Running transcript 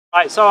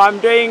Right, so I'm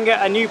doing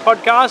a new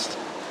podcast,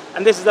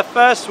 and this is the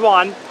first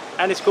one,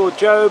 and it's called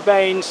Joe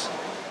Bains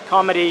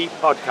Comedy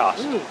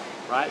Podcast.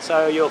 Right,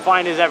 so you'll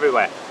find us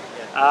everywhere.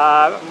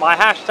 My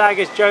hashtag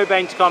is Joe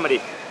Bains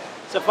Comedy,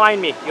 so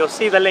find me. You'll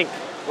see the link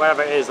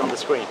wherever it is on the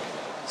screen.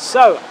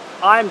 So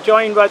I'm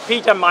joined by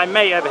Peter, my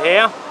mate over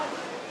here,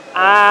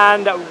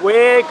 and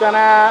we're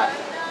gonna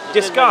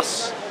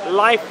discuss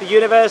life, the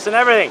universe, and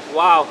everything.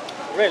 Wow,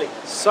 really?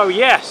 So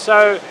yeah,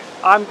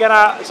 I'm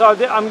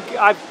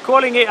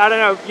calling it, I don't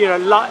know, you know,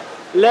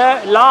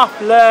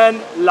 laugh, learn,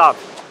 love.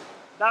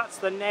 That's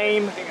the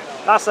name,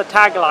 that's the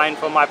tagline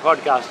for my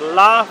podcast.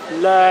 Laugh,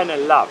 learn,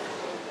 and love.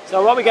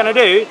 So what we're gonna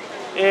do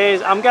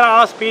is I'm gonna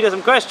ask Peter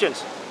some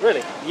questions.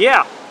 Really?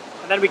 Yeah,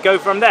 and then we go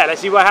from there.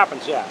 Let's see what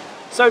happens. Yeah.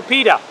 So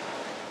Peter,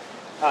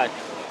 Hi.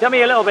 tell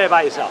me a little bit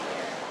about yourself.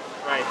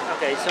 Right.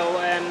 Okay. So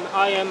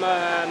I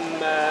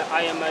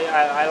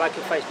like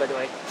your face, by the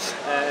way.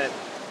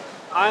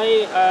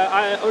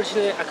 I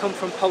originally come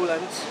from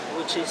Poland,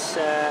 which is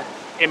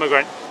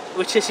Immigrant.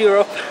 which is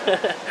Europe,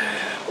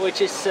 which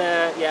is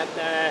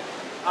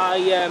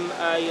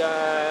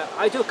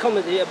I do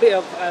comedy, a bit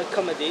of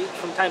comedy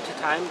from time to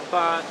time,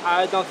 but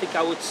I don't think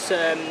I would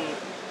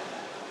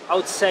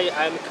say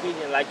I'm a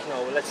comedian, like, you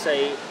know, let's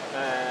say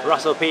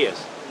Russell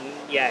Peters.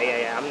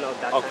 Yeah, I'm not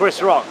that. Or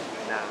Chris Rock.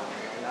 No,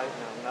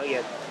 not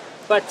yet.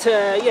 But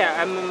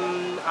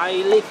I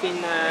live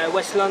in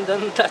West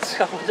London. That's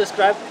how I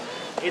describe.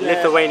 In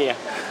Lithuania.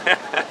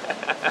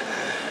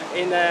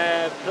 In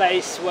a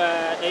place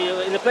where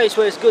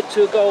it's good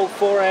to go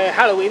for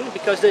Halloween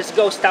because there's a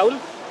ghost town.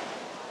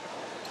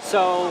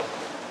 So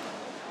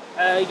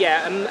I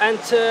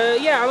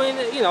mean,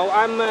 you know,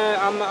 I'm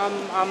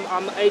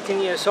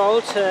 18 years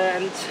old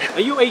and. Are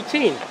you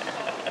 18?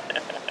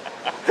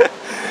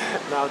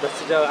 No,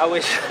 that's a joke. I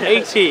wish.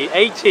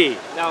 80.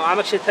 No, I'm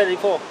actually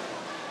 34.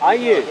 Are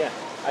you? Yeah.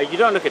 You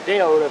don't look a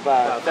day older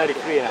about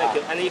 33 thank and a half.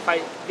 you. And if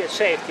I get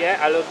shaved,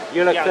 I look.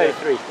 You look younger.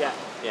 33.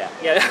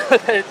 Yeah,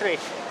 33,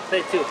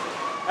 32.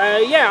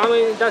 I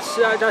mean that's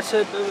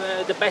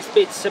the best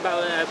bits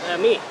about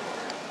me.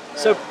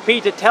 So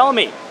Peter, tell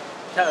me,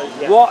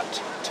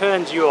 what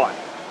turns you on?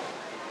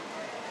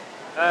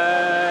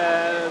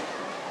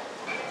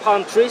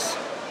 Palm trees.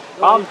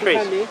 Palm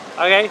trees.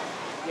 Okay.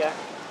 Yeah.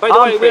 By the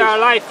way, we are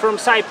live from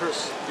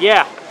Cyprus.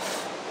 Yeah.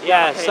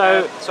 Okay,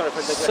 So sorry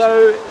for the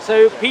question.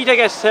 so Peter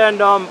gets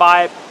turned on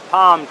by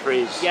palm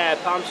trees. Yeah,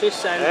 palm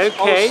trees, and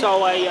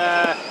also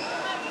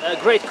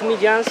great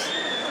comedians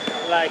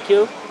like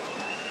you.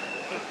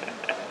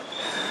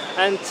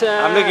 And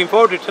I'm looking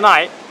forward to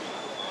tonight.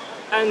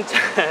 And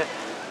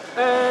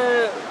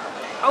I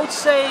would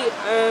say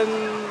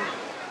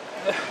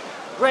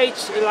great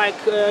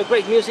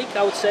music.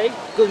 I would say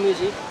good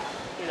music.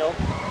 You know,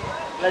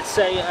 let's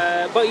say.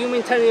 But you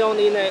mean turning on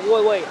in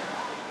what way?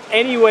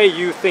 Any way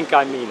you think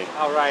I mean it.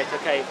 All right.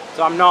 Okay.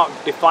 So I'm not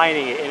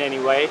defining it in any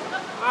way.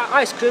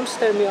 Ice creams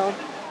turn me on.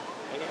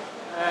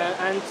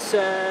 And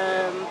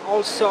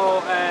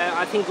also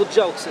I think good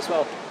jokes as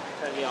well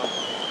turn me on.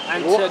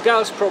 And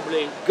girls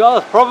probably.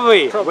 Girls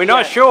probably. We're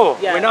not sure.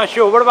 Yeah. We're not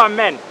sure. What about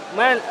men?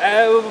 Man,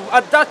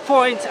 at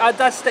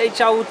that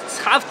stage, I would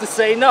have to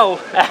say no.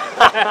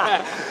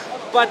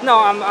 But no,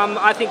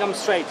 I think I'm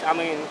straight. I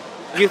mean,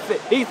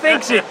 He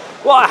thinks it.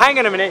 What? Hang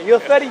on a minute. You're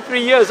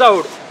 33 years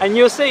old, and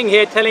you're sitting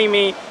here telling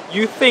me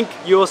you think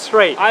you're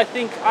straight. I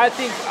think I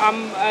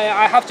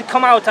have to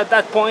come out at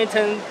that point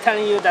and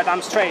telling you that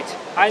I'm straight.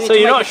 So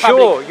you're not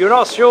sure. You're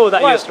not sure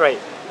that you're straight.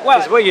 Well,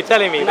 that's what you're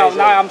telling me. No, basically.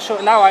 now I'm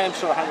sure. Now I am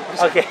sure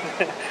 100%. Okay.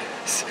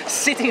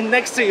 Sitting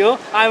next to you,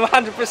 I'm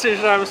 100%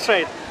 sure I'm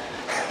straight.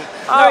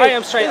 I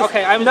am straight.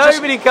 Okay,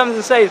 Nobody comes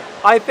and says,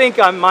 "I think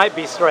I might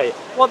be straight."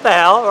 What the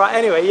hell? Right.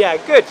 Anyway, yeah.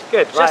 Good.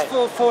 Just right.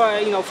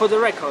 for the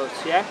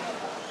records, yeah.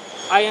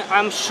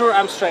 I'm sure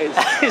I'm straight.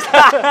 Is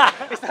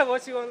that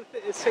what you want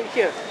to say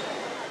here?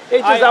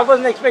 I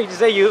wasn't expecting to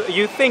say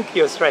you think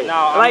you're straight.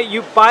 No. Like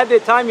by the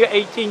time you're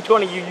 18,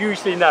 20, you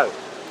usually know.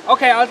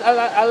 Okay, I'll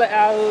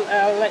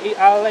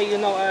let you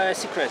know a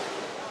secret.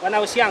 When I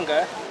was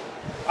younger,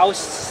 I was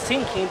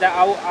thinking that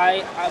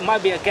I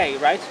might be a gay,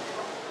 right?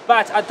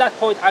 But at that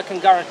point, I can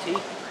guarantee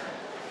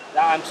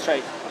that I'm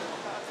straight.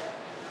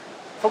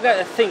 Forget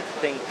the think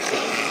thing.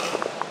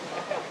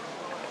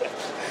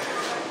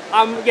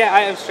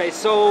 I am straight.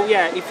 So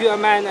yeah, if you're a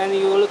man and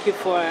you're looking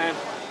for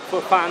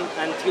fun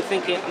and you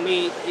think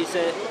me is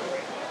a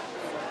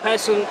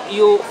person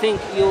you think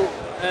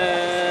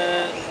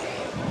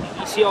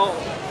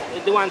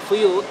is the one for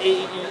you,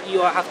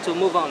 you have to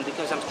move on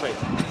because I'm straight.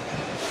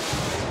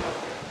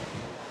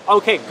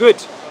 Okay,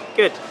 good.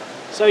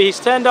 So he's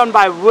turned on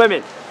by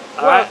women.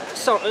 Alright.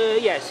 So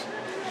yes.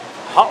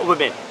 Hot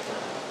women.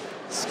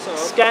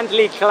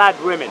 Scantily clad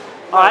women.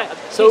 Alright.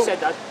 So he said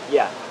that.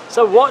 Yeah.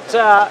 So what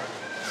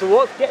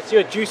gets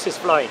your juices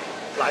flowing?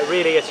 Like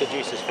really gets your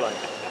juices flowing?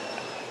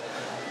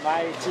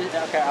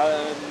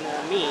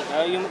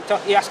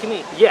 You asking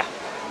me? Yeah.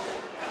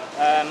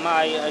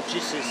 My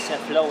juices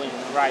flowing.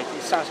 Right.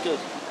 It sounds good.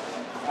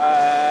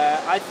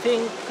 I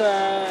think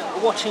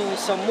watching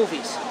some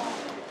movies.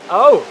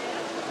 Oh,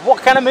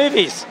 what kind of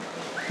movies?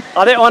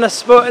 Are they on a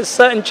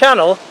certain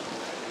channel?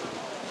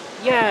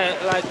 Yeah,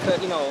 like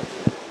you know,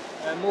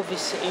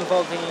 movies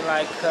involving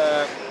like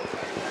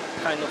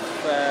kind of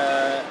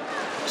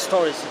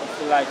stories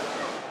of life,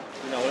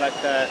 you know, like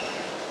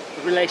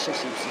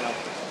relationships, you know.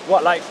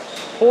 What, like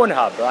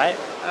Pornhub, right?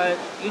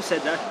 You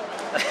said that.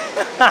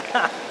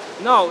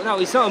 No,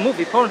 it's not a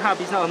movie. Pornhub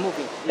is not a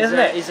movie. Isn't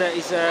it? It's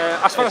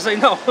as far as I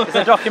know. It's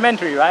a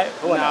documentary, right?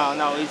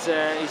 No, it's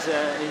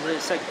a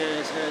sex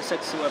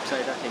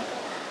website, I think.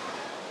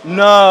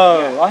 No,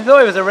 Yeah. I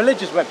thought it was a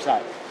religious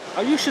website.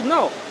 Oh, you should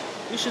know.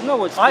 You should know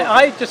what's.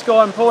 I just go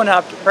on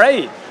Pornhub to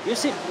pray. You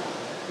seem.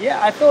 Yeah,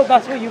 I thought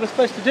that's what you were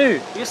supposed to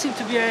do. You seem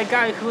to be a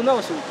guy who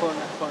knows what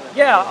Pornhub.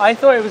 Yeah, I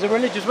thought it was a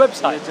religious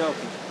website. You're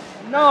joking.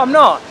 No, I'm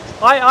not.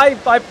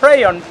 I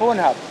pray on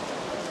Pornhub.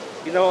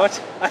 You know what?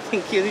 I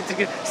think you need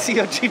to see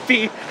your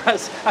GP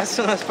as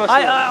soon as possible.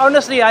 I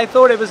honestly, I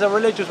thought it was a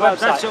religious Well, website.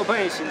 that's Joe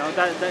Bains, you know.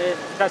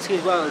 That's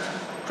his world,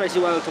 crazy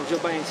world of Joe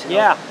Bains. You know?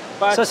 Yeah.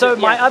 But, So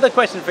my yeah. other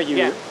question for you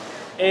Yeah.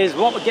 is,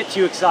 what gets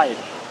you excited?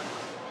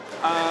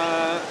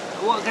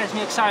 What gets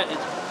me excited?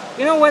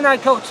 You know, when I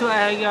go to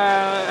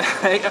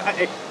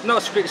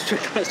not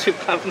strip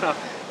club, no.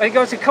 I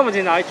go to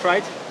comedy night,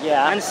 right?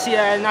 Yeah. And see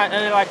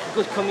like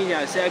good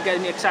comedians. They get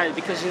me excited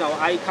because, you know,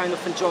 I kind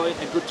of enjoy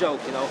a good joke,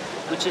 you know,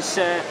 which is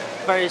a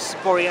very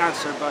boring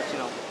answer, but you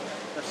know,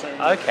 that's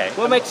Okay.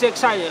 What makes you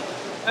excited?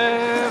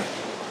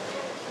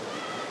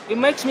 It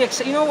makes me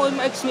excited. You know what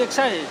makes me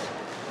excited?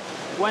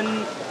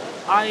 When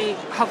I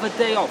have a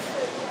day off.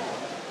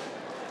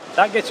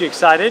 That gets you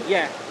excited.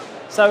 Yeah.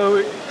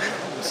 So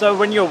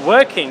when you're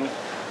working,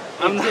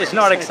 it's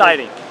not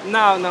exciting.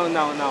 No.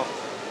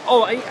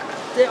 Oh,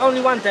 the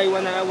only one day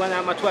when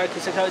I'm at work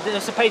is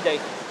there's a payday.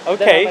 Okay.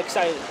 Then I'm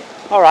excited.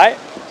 All right.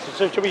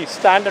 So should we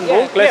stand and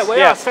walk? Yeah,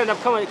 we are stand-up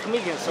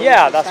comedians. So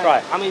yeah, that's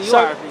right. I mean, you so,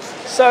 are at least.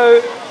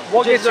 So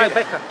what gets you?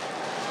 Okay, carry on,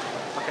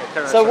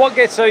 So sorry. what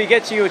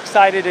gets you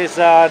excited is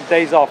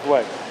days off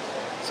work.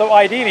 So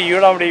ideally, you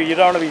don't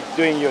want to be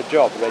doing your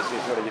job. Basically,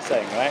 is what you're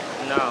saying, right?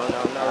 No,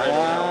 not really.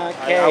 No.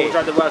 Okay. I would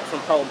rather work from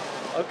home.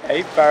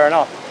 Okay, fair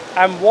enough.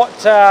 And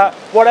what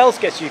else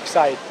gets you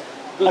excited?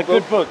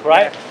 Good book,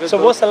 right? Yeah, good so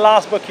book. what's the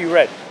last book you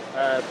read?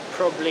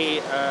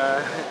 Probably.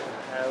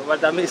 What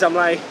that means, I'm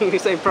lying. You're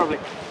saying probably.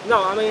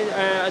 No, I mean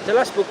the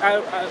last book I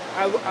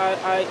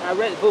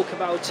read a book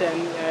about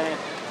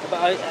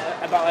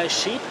a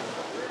sheep.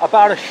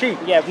 About a sheep.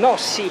 Yeah, not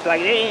sheep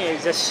like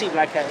it's a sheep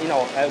like a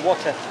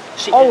water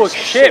sheep. Oh, a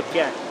ship.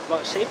 Yeah,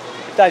 what sheep?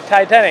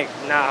 Titanic.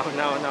 No.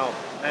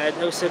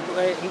 There was a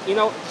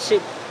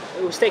ship.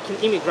 It was taking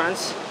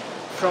immigrants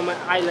from an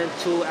island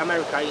to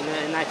America in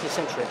the 19th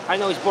century. I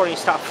know it's boring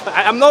stuff.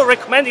 I'm not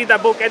recommending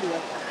that book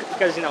anyway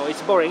because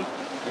it's boring.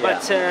 Yeah.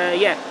 But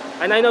yeah,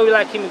 and I know you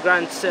like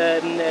immigrant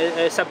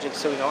subjects,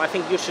 so I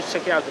think you should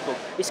check out the book.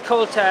 It's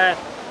called I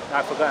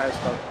forgot how it's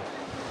called.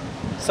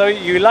 So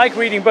you like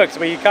reading books,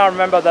 but you can't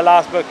remember the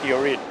last book you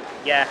read.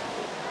 Yeah,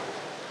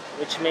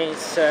 which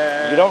means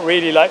You don't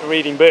really like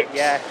reading books.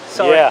 Yeah,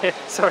 sorry, Yeah.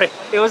 sorry,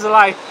 it was a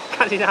lie.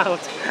 Cut it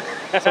out.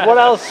 So what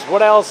else?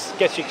 What else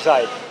gets you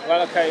excited?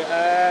 Well, okay.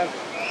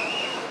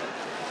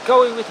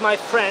 Going with my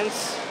friends. I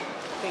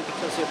think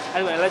because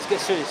anyway, let's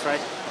get serious,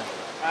 right?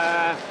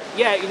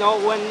 Yeah,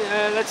 when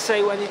let's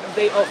say when it's a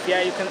day off,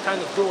 yeah, you can kind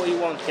of do what you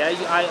want, yeah.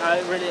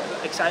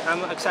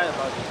 I'm excited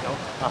about it,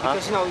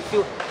 because if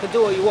you can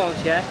do what you want,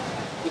 yeah,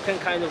 you can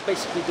kind of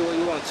basically do what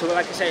you want. So,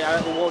 like I say, I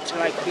watch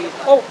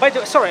by the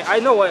way, sorry, I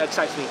know what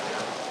excites me.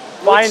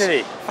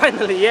 Finally,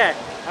 yeah,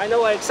 I know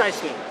what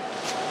excites me,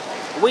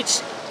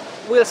 which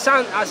will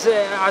sound as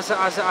a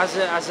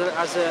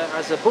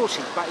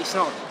bullshit, but it's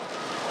not.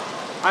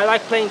 I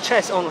like playing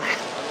chess online.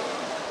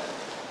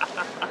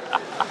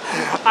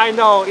 I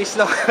know it's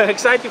not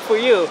exciting for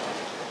you,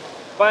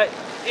 but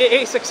it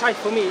is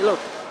exciting for me. Look.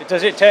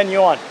 does it turn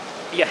you on?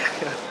 Yeah.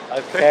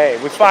 Okay,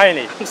 we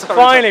finally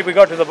Sorry,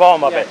 got to the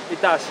bottom of yeah, it.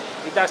 It does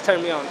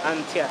turn me on,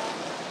 and yeah,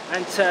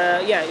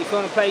 if you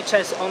want to play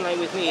chess online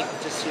with me,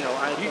 just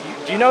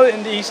Do you know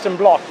in the Eastern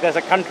Bloc there's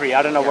a country,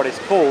 I don't know what it's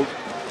called,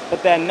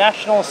 but their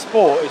national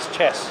sport is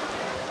chess.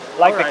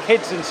 Like Alright. the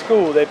kids in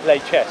school, they play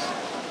chess.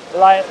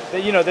 Like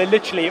they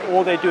literally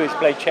all they do is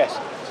play chess.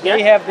 Yeah?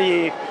 They have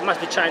the It must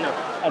be China.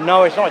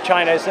 no, it's not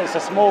China. It's a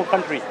small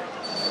country.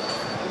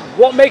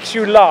 What makes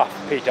you laugh,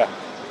 Peter?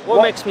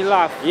 What makes me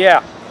laugh?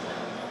 Yeah.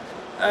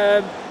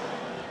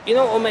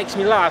 What makes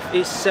me laugh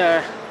is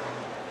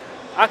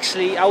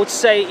actually I would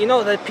say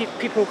the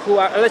people who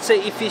are, let's say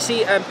if you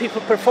see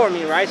people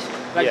performing, right,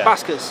 like Yeah.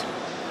 buskers,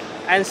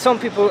 and some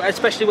people,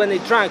 especially when they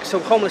drunk,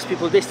 some homeless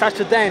people, they start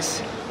to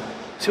dance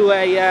to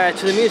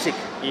the music,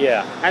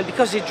 Yeah. and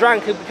because they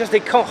drunk, because they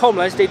come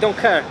homeless, they don't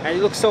care, and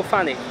it looks so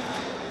funny.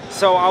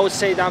 So I would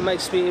say that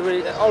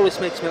always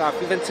makes me laugh.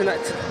 Even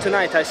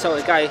tonight I saw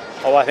a guy.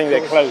 Oh, I think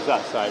they closed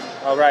that side.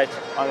 All right.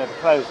 Oh, they've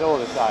closed all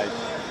the sides.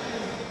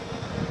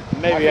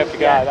 Maybe I you have think,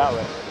 to go yeah. out that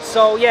way.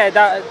 So yeah,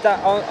 that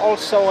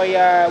also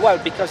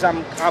because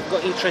I've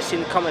got interest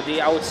in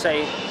comedy, I would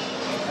say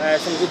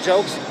some good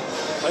jokes.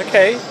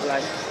 Okay.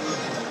 Like,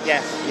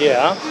 yeah.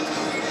 Yeah.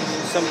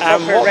 some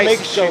And proper what racist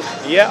makes you? joke.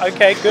 Yeah.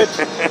 Okay. Good.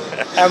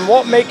 And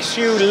what makes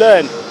you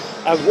learn?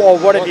 Or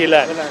what have you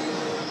learned?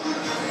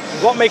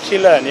 What makes you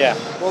learn? Yeah.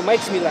 What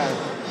makes me learn?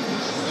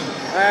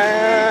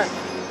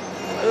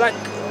 Like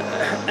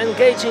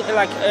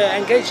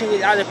engaging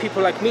with other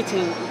people, like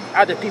meeting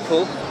other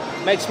people,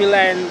 makes me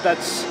learn that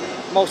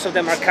most of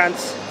them are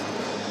cunts,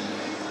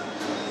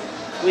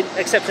 with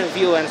exception of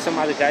you and some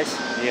other guys.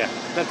 Yeah.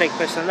 Don't take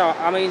personal. No,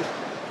 I mean,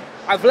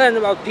 I learn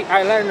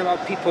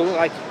about people,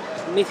 like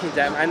meeting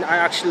them, and I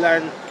actually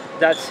learn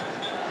that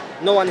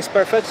no one is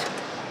perfect,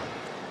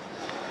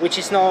 which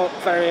is not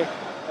very,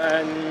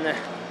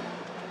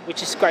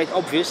 which is quite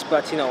obvious,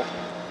 but you know,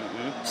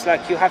 it's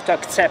like you have to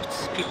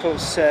accept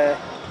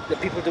the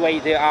people the way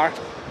they are.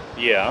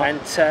 Yeah.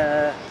 And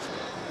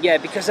yeah,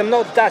 because I'm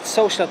not that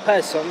social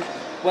person,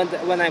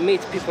 when I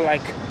meet people,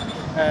 like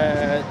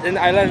then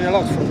I learn a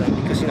lot from them,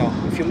 because you know,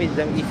 if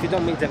you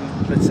don't meet them,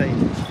 let's say,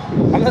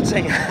 I'm not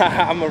saying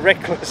I'm a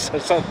reckless or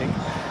something,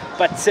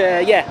 but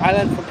yeah, I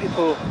learn from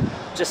people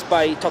just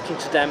by talking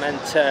to them, and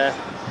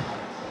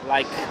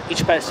like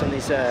each person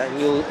is a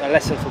new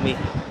lesson for me.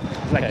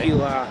 Like Okay.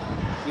 you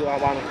are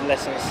one of the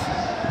lessons.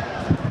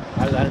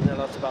 I learned a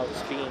lot about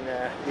being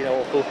you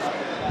know, cool.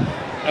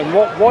 And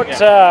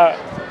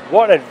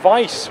what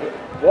advice?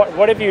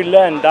 What have you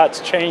learned that's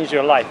changed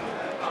your life?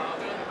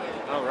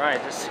 All right,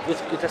 that's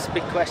good. That's a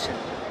big question.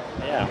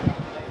 Yeah.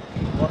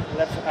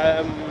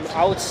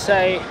 I would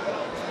say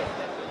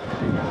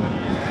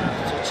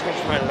to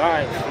change my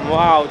life.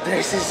 Wow,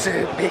 this is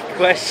a big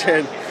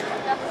question.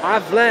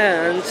 I've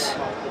learned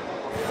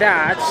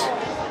that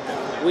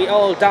we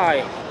all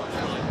die.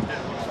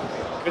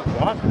 Good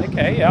one.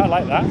 Okay. Yeah, I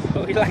like that.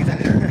 Oh, you like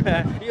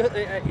that?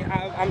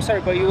 I'm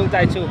sorry, but you will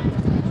die too.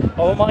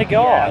 Oh my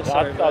God! Yeah,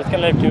 sorry, I was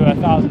going to live to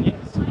 1,000 years.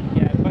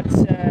 Yeah,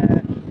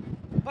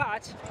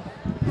 but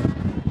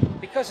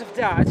because of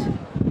that,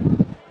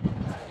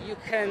 you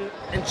can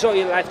enjoy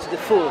your life to the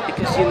full,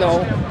 because you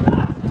know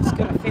it's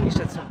gonna finish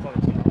at some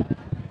point. You know?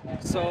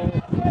 So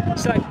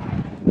it's like,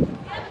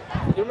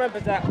 you remember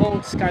that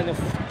old kind of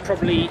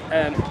probably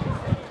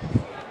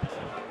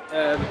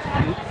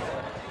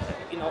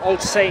you know,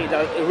 old saying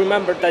that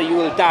remember that you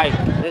will die.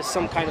 There's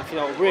some kind of, you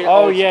know, real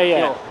Oh old, yeah, yeah.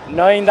 you know,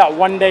 Knowing that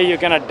one day you're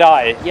going to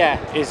die yeah.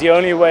 is the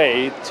only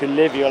way to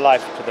live your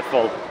life to the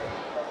full.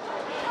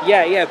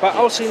 Yeah, yeah, but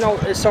also, you know,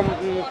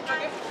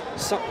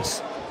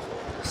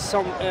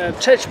 some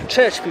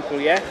church people,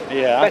 yeah,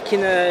 Yeah. back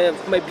in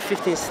maybe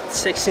 15th,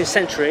 16th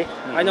century.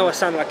 I know I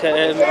sound like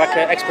an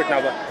expert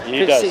now, but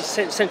You does.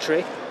 15th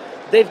century,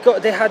 they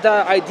had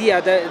an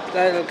idea that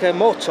like a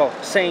motto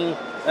saying,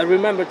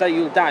 "Remember that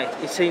you'll die."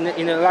 It's in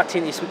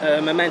Latin, it's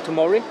memento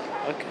mori.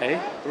 Okay.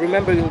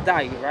 Remember you'll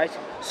die, right?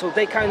 So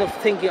they kind of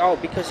think, oh,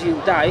 because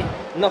you die,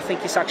 nothing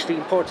is actually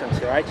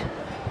important, right?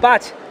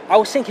 But I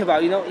was thinking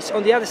about, you know, it's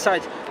on the other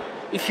side.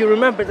 If you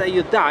remember that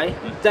you die,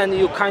 then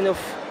you kind of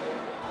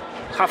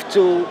have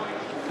to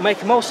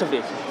make most of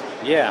it.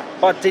 Yeah.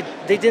 But they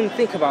didn't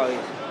think about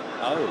it.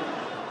 Oh.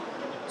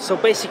 So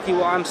basically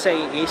what I'm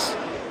saying is,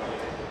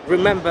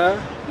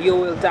 remember you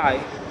will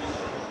die.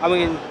 I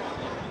mean,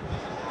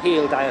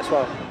 he'll die as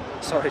well.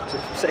 Sorry to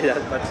say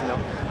that, but you know,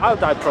 I'll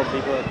die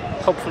probably, but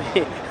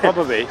hopefully.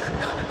 Probably.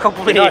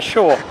 Hopefully. You're not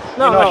sure.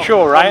 No, You're not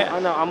sure, right? I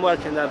know, I'm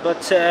working that,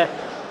 but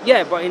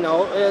yeah, but you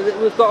know,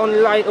 we've got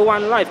only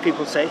one life,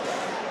 people say.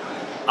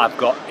 I've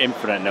got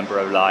infinite number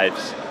of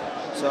lives.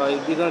 So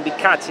you're gonna be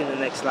cat in the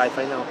next life.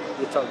 I know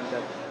you're talking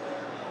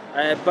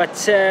that. But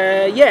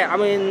yeah, I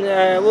mean,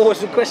 what was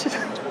the question?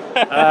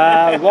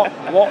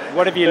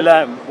 What have you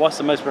learned? What's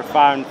the most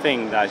profound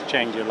thing that has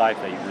changed your life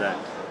that you've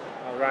learned?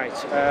 All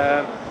right.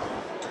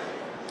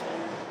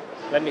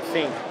 Let me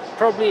think.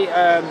 Probably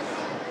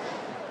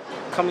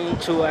coming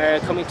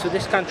to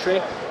this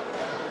country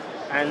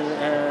and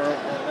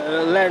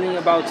learning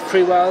about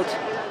free world,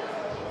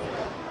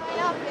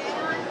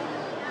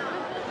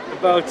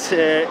 about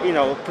you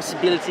know,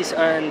 possibilities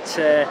and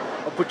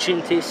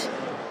opportunities,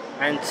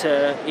 and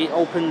it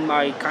opened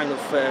my kind of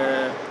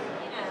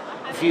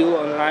view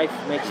on life,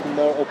 makes me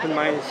more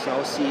open-minded. You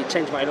know,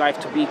 change my life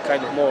to be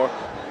kind of more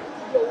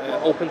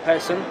open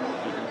person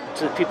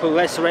to people,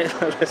 less I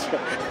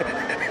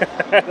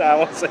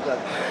won't say that.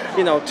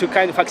 You know, to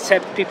kind of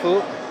accept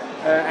people,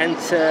 and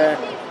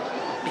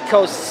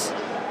because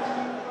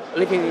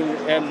living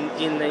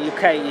in the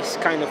UK is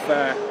kind of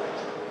a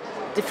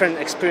different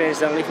experience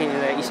than living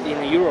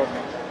in Europe.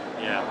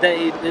 Yeah.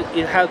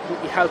 It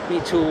helped me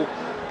to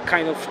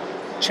kind of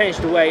change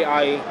the way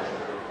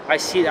I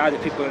see other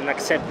people and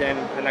accept them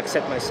and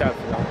accept myself.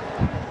 You know,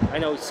 I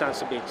know it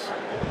sounds a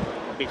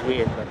bit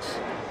weird, but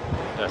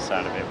It does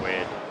sound a bit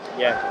weird.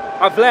 yeah,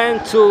 I've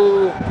learned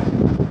to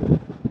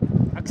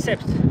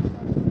accept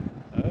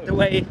the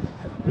way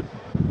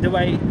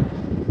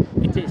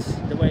it is,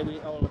 the way we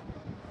all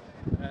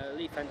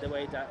live, and the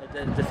way that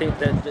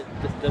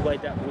the way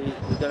that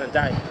we're gonna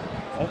die.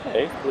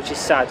 Okay. Which is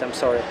sad. I'm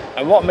sorry.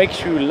 And what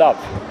makes you love?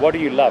 What do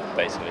you love,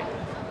 basically?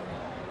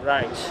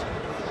 Right.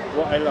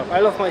 What I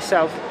love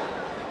myself,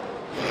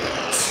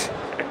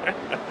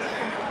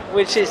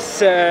 which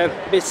is a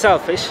bit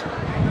selfish,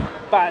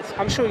 but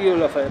I'm sure you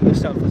love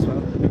yourself as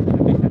well.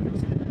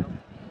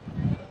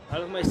 I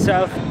love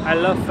myself. I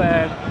love.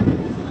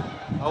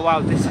 Oh wow,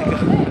 this is a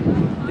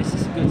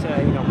good,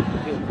 you know,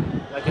 view.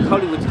 Like a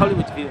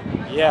Hollywood view.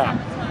 Yeah.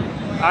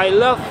 I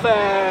love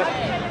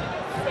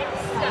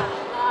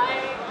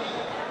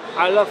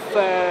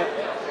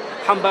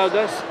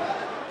hamburgers,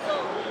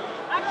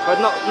 but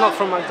not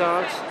from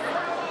McDonald's.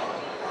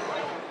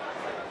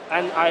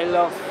 And I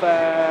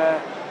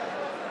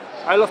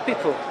love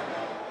people,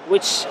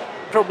 which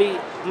probably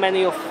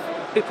many of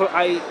people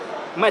I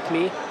met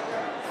me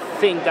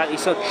think that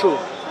it's not true,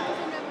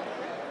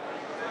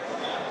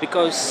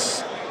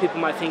 because people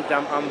might think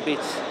that I'm a bit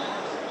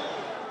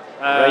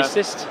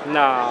racist?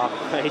 No,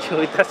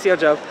 that's your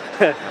job.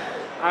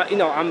 You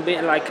know, I'm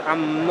being like,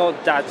 I'm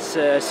not that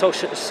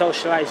social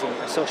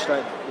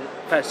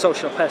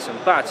person,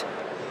 but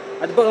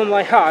at the bottom of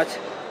my heart,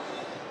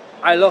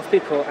 I love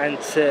people and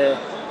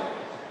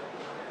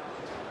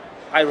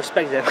I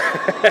respect them.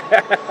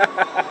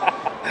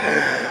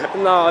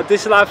 No,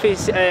 this life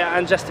is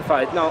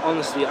unjustified. No,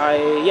 honestly, I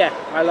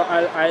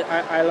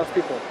love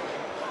people,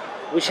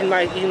 which in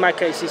my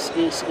case is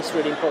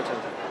really important.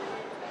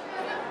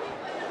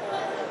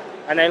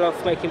 And I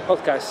love making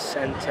podcasts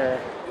and.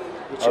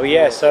 Oh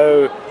yeah,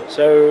 so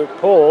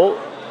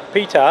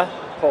Peter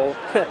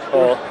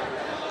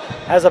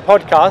has a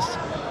podcast.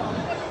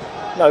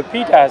 No,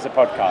 Peter has a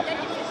podcast.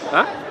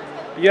 Huh?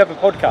 You have a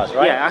podcast,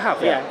 right? Yeah, I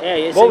have. Yeah.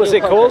 It's what was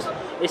it called?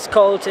 It's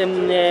called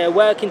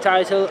working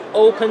title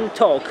Open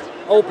Talk.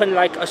 Open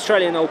like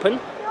Australian Open,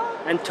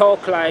 and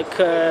talk like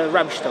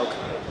rubbish talk.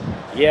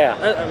 Yeah.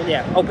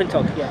 Open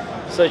Talk. Yeah.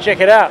 So check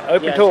it out,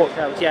 Open Talk. Check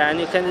it out, yeah, and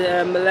you can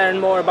learn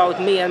more about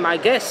me and my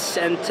guests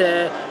and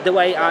the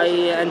way I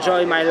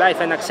enjoy my life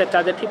and accept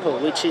other people,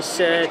 which is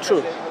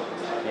true.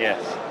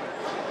 Yes.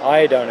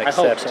 I don't accept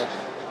I hope so.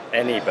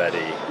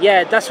 Anybody.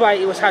 Yeah, that's why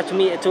it was hard to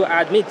me to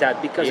admit that,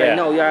 because Yeah. I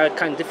know you are a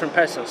kind of different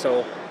person,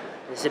 so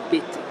there's a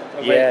bit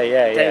of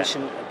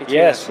tension between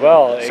Yes, us.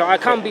 well. So I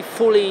can't be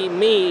fully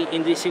me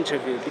in this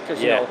interview,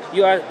 because you know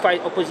you are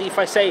quite opposite. If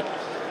I say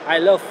I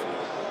love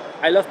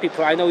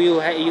people, I know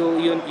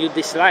you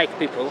dislike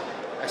people,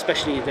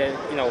 especially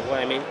you know what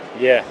I mean.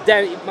 Yeah.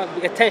 Then it might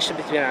be a tension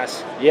between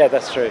us. Yeah,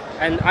 that's true.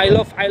 And I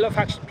love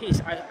actually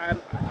peace.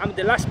 I'm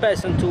the last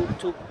person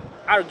to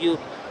argue,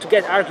 to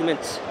get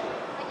arguments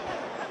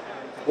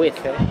with.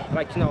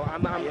 Like, you know,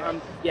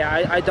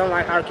 I don't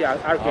like arguing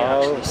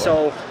actually.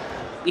 So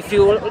if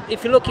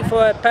you're looking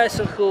for a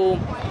person if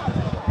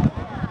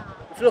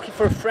you're looking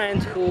for a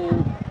friend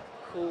who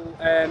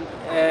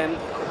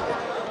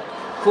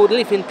would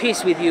live in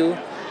peace with you,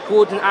 who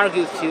wouldn't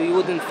argue with you,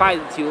 wouldn't fight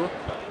with you,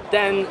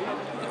 then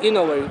you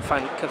know where you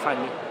can find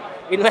me.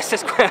 In Leicester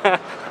Square,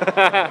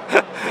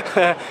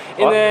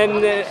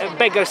 in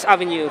Beggars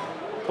Avenue.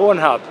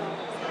 Pornhub.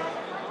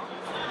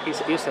 You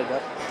said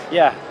that.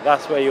 Yeah,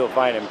 that's where you'll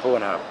find him,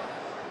 Pornhub.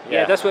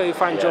 Yeah, that's where you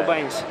find Joe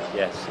Bains.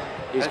 Yes.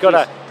 He's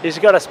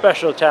got a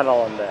special channel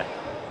on there.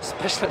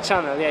 Special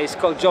channel, yeah, it's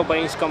called Joe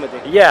Bains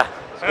Comedy. Yeah,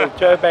 it's called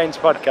Joe Bains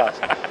Podcast.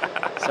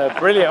 So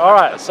brilliant. All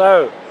right,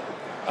 so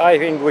I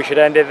think we should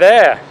end it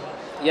there.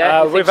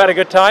 Yeah, we've had a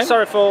good time.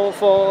 Sorry for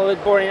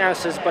boring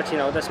answers, but you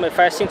know, that's my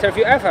first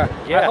interview ever.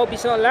 Yeah. I hope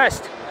it's not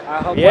last. I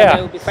hope one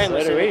day will be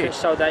famous and we can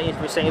show that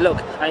interview saying,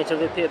 look, I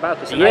interviewed Peter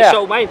Balkus. And I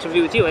show my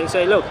interview with you and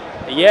say, look.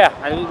 Yeah.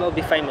 And we will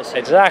be famous.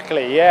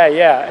 Exactly, yeah.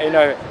 You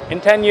know, in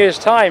 10 years'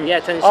 time, 10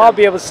 years I'll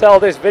be able to sell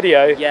this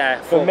video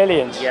for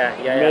millions.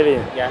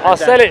 Millions.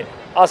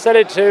 I'll sell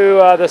it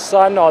to the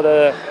Sun or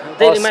the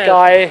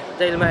Sky.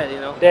 Daily Mail, you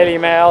know. Daily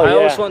Mail, I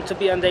always want to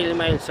be on Daily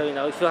Mail, so you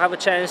know, if you have a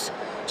chance,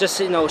 just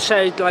you know,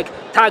 share it, like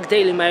tag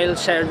Daily Mail,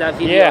 share that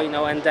video, you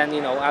know, and then you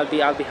know, I'll be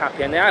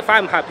happy, and if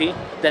I'm happy,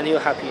 then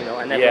you're happy, you know,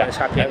 and everyone's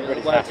happy, and the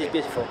world is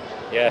beautiful.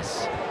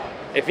 Yes.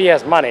 If he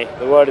has money,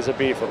 the world is a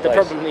beautiful place.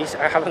 The problem is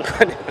I haven't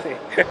got any money.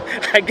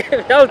 I gave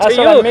it all to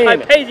you. I mean. I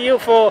paid you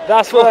for.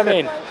 That's what I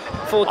mean.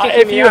 For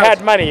kicking me out.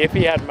 Had money, if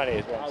he had money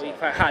as well. Oh,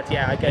 if I had,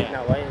 I get it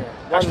now.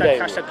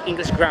 Hashtag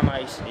English grammar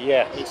is.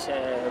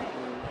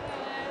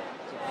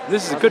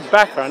 This is a good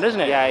background,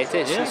 isn't it? Yeah, it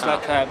is. Yeah. It's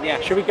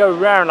like, Should we go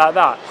round like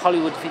that?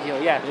 Hollywood video,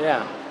 yeah.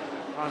 Yeah.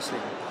 Honestly.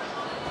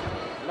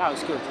 That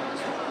was good.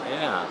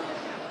 Yeah.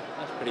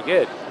 That's pretty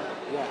good.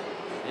 Yeah.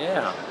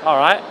 Yeah. All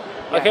right.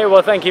 Yeah. Okay.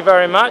 Well, thank you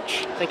very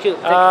much. Thank you.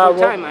 Thank you for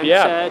your time.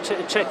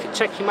 And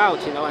check him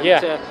out. You know. And,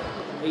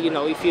 you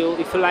know, if you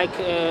like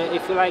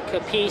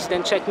peace,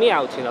 then check me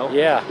out. You know.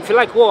 Yeah. If you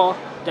like war,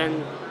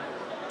 then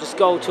just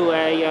go to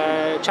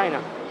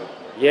China.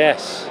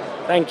 Yes.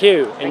 Thank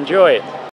you. Enjoy it.